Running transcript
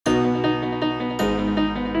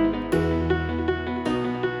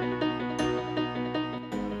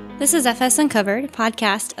This is FS Uncovered, a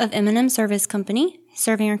podcast of M&M Service Company,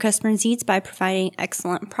 serving our customers' needs by providing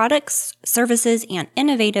excellent products, services, and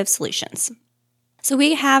innovative solutions. So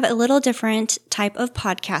we have a little different type of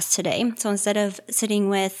podcast today. So instead of sitting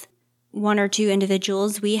with one or two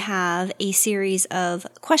individuals, we have a series of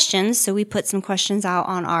questions. So we put some questions out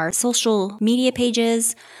on our social media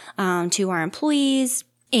pages to our employees,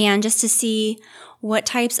 and just to see what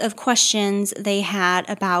types of questions they had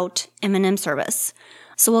about M&M service.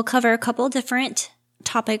 So we'll cover a couple different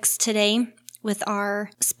topics today with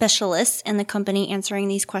our specialists in the company answering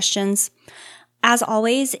these questions. As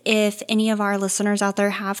always, if any of our listeners out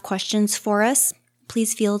there have questions for us,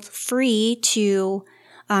 please feel free to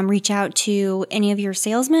reach out to any of your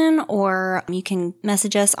salesmen, or you can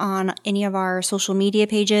message us on any of our social media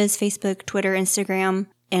pages, Facebook, Twitter, Instagram,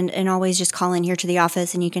 and always just call in here to the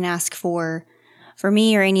office and you can ask for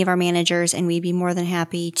me or any of our managers, and we'd be more than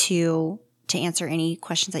happy to answer any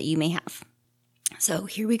questions that you may have. So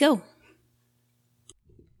here we go.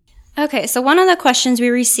 Okay, so one of the questions we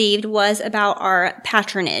received was about our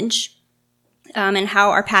patronage and how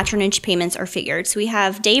our patronage payments are figured. So we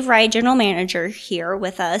have Dave Wright, General Manager, here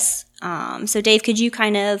with us. So Dave, could you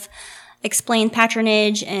kind of explain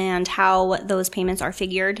patronage and how those payments are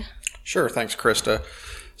figured? Sure, thanks, Krista.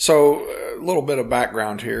 So a little bit of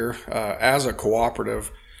background here. As a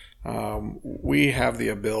cooperative, we have the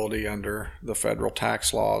ability under the federal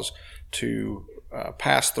tax laws to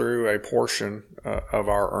pass through a portion of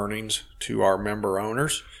our earnings to our member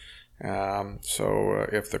owners. So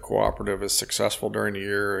if the cooperative is successful during the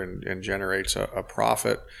year and generates a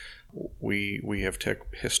profit, we have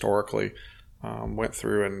historically went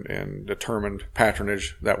through and determined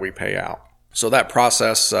patronage that we pay out. So that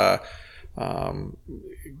process, I'll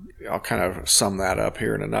kind of sum that up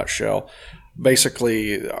here in a nutshell.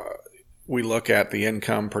 Basically, we look at the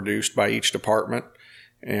income produced by each department,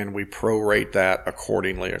 and we prorate that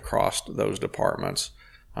accordingly across those departments.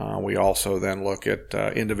 We also then look at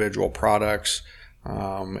individual products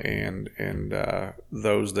and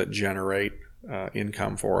those that generate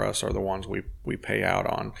income for us are the ones we pay out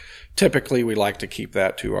on. Typically, we like to keep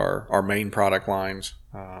that to our main product lines,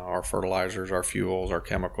 our fertilizers, our fuels, our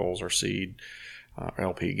chemicals, our seed,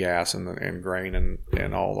 LP gas, and grain,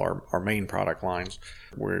 and all our main product lines.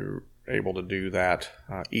 We're able to do that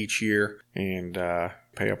each year and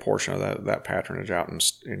pay a portion of that patronage out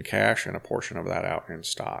in cash and a portion of that out in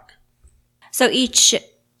stock. So each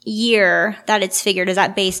year that it's figured, is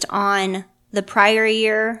that based on the prior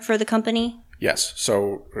year for the company? Yes.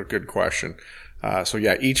 So a good question.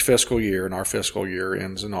 Each fiscal year, and our fiscal year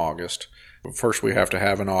ends in August. First, we have to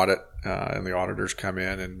have an audit, and the auditors come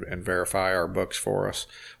in and verify our books for us.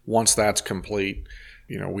 Once that's complete,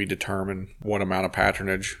 we determine what amount of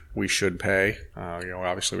patronage we should pay.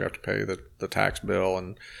 Obviously we have to pay the tax bill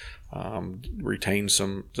and retain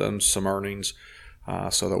some earnings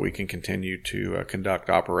so that we can continue to conduct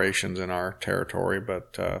operations in our territory.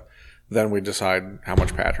 But then we decide how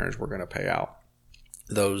much patronage we're going to pay out.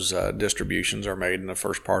 Those distributions are made in the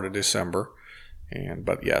first part of December.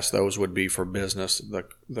 But yes, those would be for business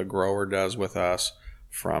the grower does with us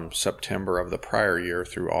from September of the prior year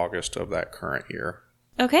through August of that current year.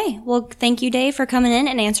 Okay. Well, thank you, Dave, for coming in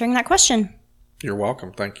and answering that question. You're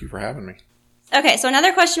welcome. Thank you for having me. Okay. So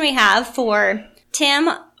another question we have for Tim,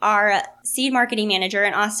 our seed marketing manager,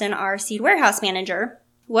 and Austin, our seed warehouse manager.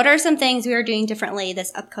 What are some things we are doing differently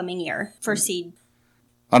this upcoming year for seed?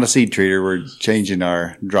 On a seed treater, we're changing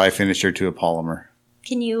our dry finisher to a polymer.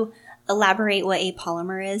 Can you elaborate what a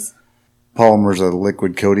polymer is? Polymer is a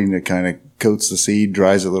liquid coating that kind of coats the seed,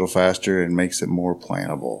 dries it a little faster, and makes it more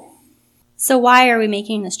plantable. So why are we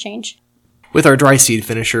making this change? With our dry seed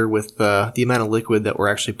finisher, with the amount of liquid that we're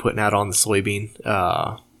actually putting out on the soybean,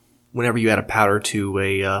 whenever you add a powder to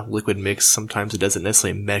a liquid mix, sometimes it doesn't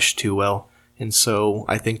necessarily mesh too well. And so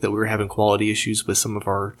I think that we were having quality issues with some of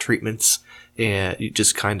our treatments, and it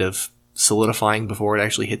just kind of solidifying before it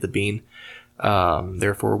actually hit the bean.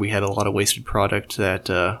 Therefore, we had a lot of wasted product that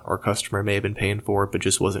our customer may have been paying for, but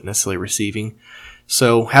just wasn't necessarily receiving.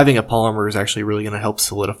 So having a polymer is actually really going to help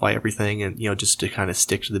solidify everything and, just to kind of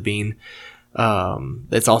stick to the bean.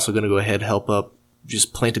 It's also going to go ahead and help up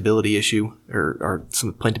just plantability issue or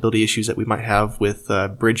some plantability issues that we might have with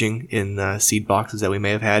bridging in seed boxes that we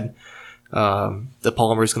may have had. The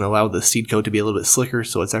polymer is going to allow the seed coat to be a little bit slicker,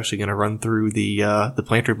 so it's actually going to run through the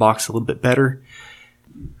planter box a little bit better.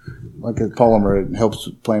 Like a polymer, it helps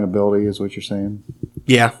with plantability, is what you're saying?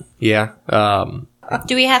 Yeah.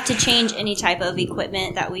 Do we have to change any type of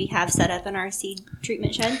equipment that we have set up in our seed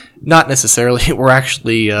treatment shed? Not necessarily. We're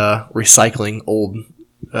actually recycling old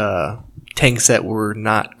tanks that were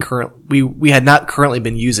not we had not currently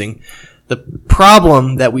been using. The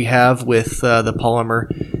problem that we have with the polymer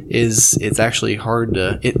is it's actually hard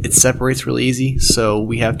to it separates really easy, so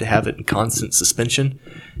we have to have it in constant suspension,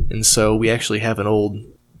 and so we actually have an old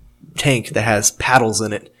tank that has paddles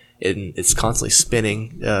in it, and it's constantly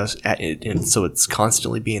spinning, and so it's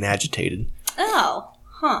constantly being agitated. Oh,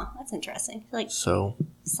 that's interesting. Like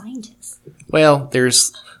scientists. Well,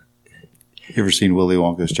 there's. You ever seen Willy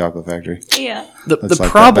Wonka's Chocolate Factory? Yeah. The like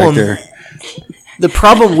problem. that back there. The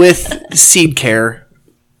problem with seed care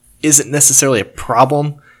isn't necessarily a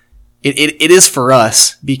problem. It is for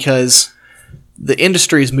us because the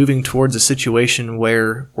industry is moving towards a situation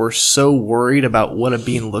where we're so worried about what a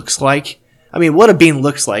bean looks like. I mean, what a bean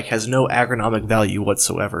looks like has no agronomic value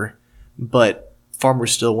whatsoever, but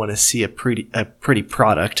farmers still want to see a pretty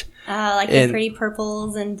product. Like the pretty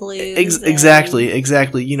purples and blues.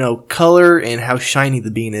 Exactly. You know, color and how shiny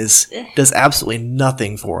the bean is does absolutely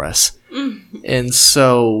nothing for us. And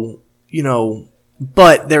so, you know,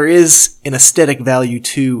 but there is an aesthetic value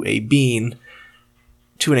to a bean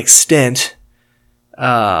to an extent.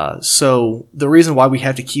 So the reason why we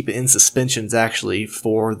have to keep it in suspension is actually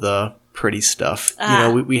for the pretty stuff. You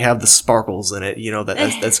know, we have the sparkles in it, you know,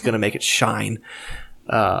 that's going to make it shine.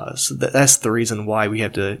 So that's the reason why we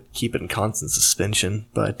have to keep it in constant suspension.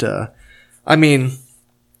 But, I mean,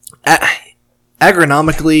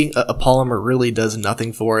 agronomically, a polymer really does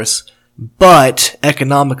nothing for us. But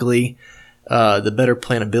economically, the better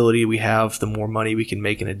plantability we have, the more money we can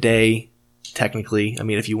make in a day. Technically, I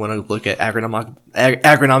mean, if you want to look at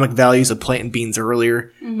agronomic values of planting beans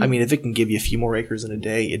earlier, I mean, if it can give you a few more acres in a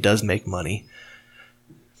day, it does make money.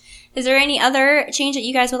 Is there any other change that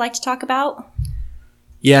you guys would like to talk about?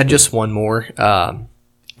 Yeah, just one more.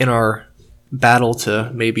 In our battle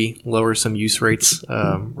to maybe lower some use rates,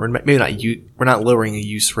 we're not lowering a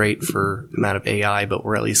use rate for the amount of AI, but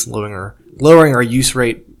we're at least lowering our use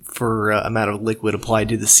rate for amount of liquid applied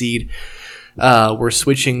to the seed. We're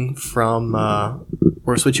switching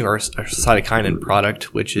our cytokinin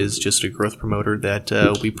product, which is just a growth promoter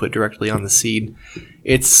that we put directly on the seed.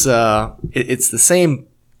 It's the same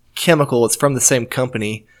chemical. It's from the same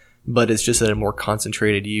company, but it's just at a more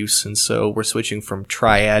concentrated use. And so we're switching from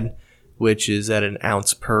Triad, which is at an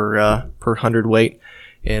ounce per hundredweight,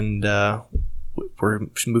 and we're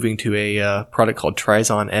moving to a product called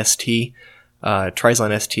Trizon ST.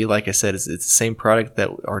 Trizon ST, like I said, it's the same product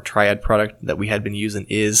that our Triad product that we had been using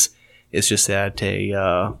is. It's just at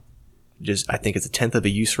I think it's 1/10 of a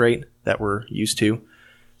use rate that we're used to.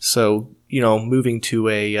 So, you know, moving to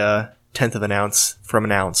a 1/10 of an ounce from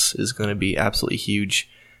an ounce is going to be absolutely huge.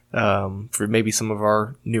 For maybe some of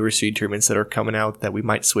our newer seed treatments that are coming out that we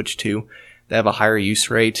might switch to that have a higher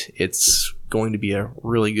use rate, it's going to be a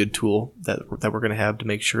really good tool that we're going to have to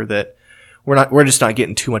make sure that we're just not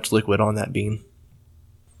getting too much liquid on that bean.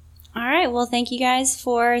 All right. Well, thank you guys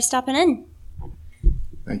for stopping in.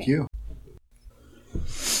 Thank you.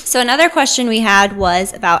 So another question we had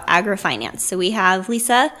was about agrofinance. So we have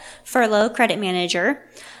Lisa Furlow, credit manager,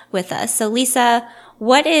 with us. So Lisa,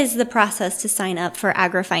 what is the process to sign up for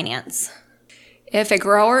agrofinance? If a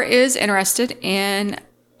grower is interested in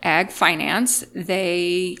ag finance,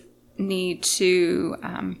 they need to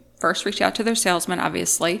first reach out to their salesman,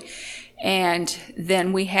 obviously, and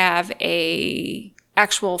then we have a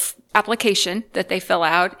actual application that they fill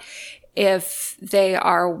out. If they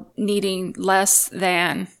are needing less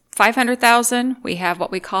than $500,000, we have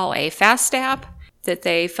what we call a FAST app that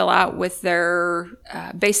they fill out with their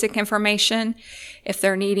basic information. If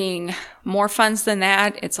they're needing more funds than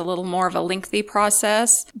that, it's a little more of a lengthy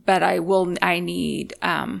process, but I need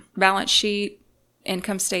balance sheet,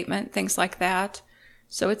 income statement, things like that.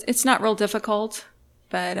 So it's not real difficult,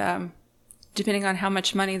 but depending on how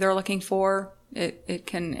much money they're looking for, it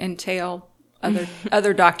can entail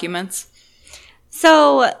other documents.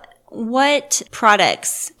 So what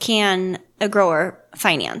products can a grower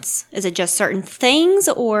finance? Is it just certain things,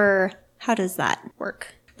 or how does that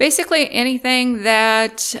work? Basically anything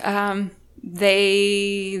that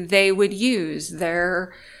they would use,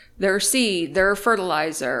 their seed, their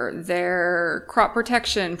fertilizer, their crop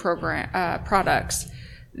protection program products,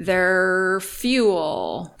 their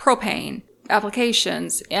fuel, propane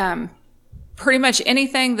applications, pretty much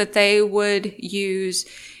anything that they would use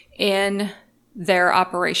in their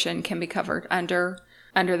operation can be covered under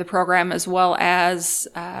the program, as well as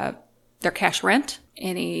their cash rent,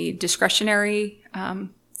 any discretionary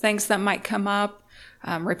things that might come up,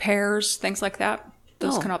 repairs, things like that.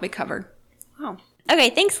 Those can all be covered. Wow.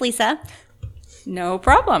 Okay, thanks, Lisa. No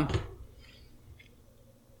problem.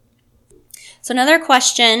 So another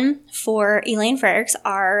question for Elaine Frericks,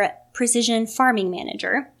 our Precision Farming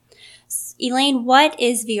Manager. Elaine, what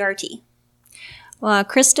is VRT? Well,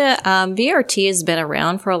 Krista, VRT has been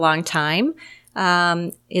around for a long time.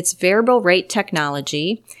 It's variable rate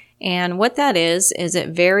technology. And what that is it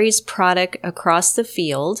varies product across the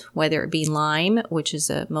field, whether it be lime, which is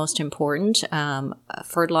the most important,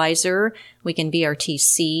 fertilizer, we can VRT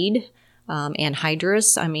seed,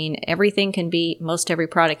 anhydrous. I mean, most every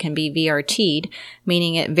product can be VRT'd,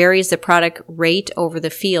 meaning it varies the product rate over the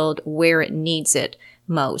field where it needs it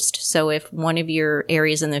most. So if one of your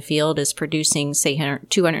areas in the field is producing, say,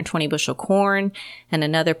 220 bushel corn, and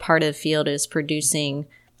another part of the field is producing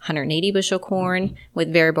 180 bushel corn,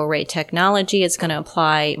 with variable rate technology, it's going to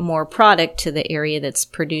apply more product to the area that's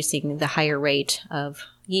producing the higher rate of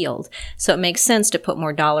yield. So it makes sense to put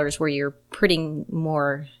more dollars where you're putting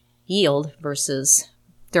more yield versus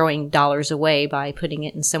throwing dollars away by putting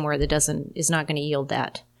it in somewhere that is not going to yield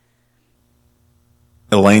that.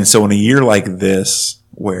 Elaine, so in a year like this,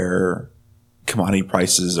 where commodity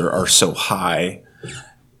prices are so high,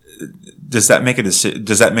 does that make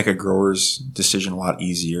a grower's decision a lot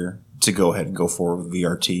easier to go ahead and go forward with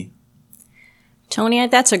VRT? Tony,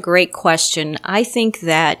 that's a great question. I think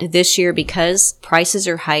that this year, because prices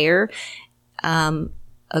are higher,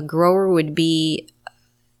 a grower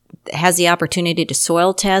has the opportunity to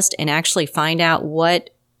soil test and actually find out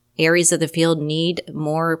what areas of the field need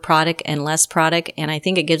more product and less product. And I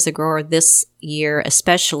think it gives the grower this year,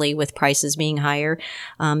 especially with prices being higher,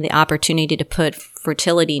 the opportunity to put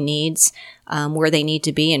fertility needs where they need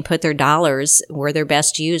to be and put their dollars where they're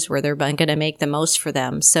best used, where they're going to make the most for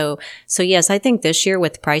them. So yes, I think this year,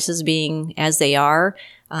 with prices being as they are,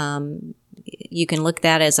 you can look at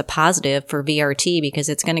that as a positive for VRT, because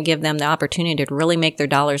it's going to give them the opportunity to really make their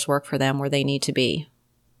dollars work for them where they need to be.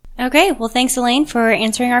 Okay, well, thanks, Elaine, for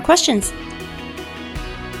answering our questions.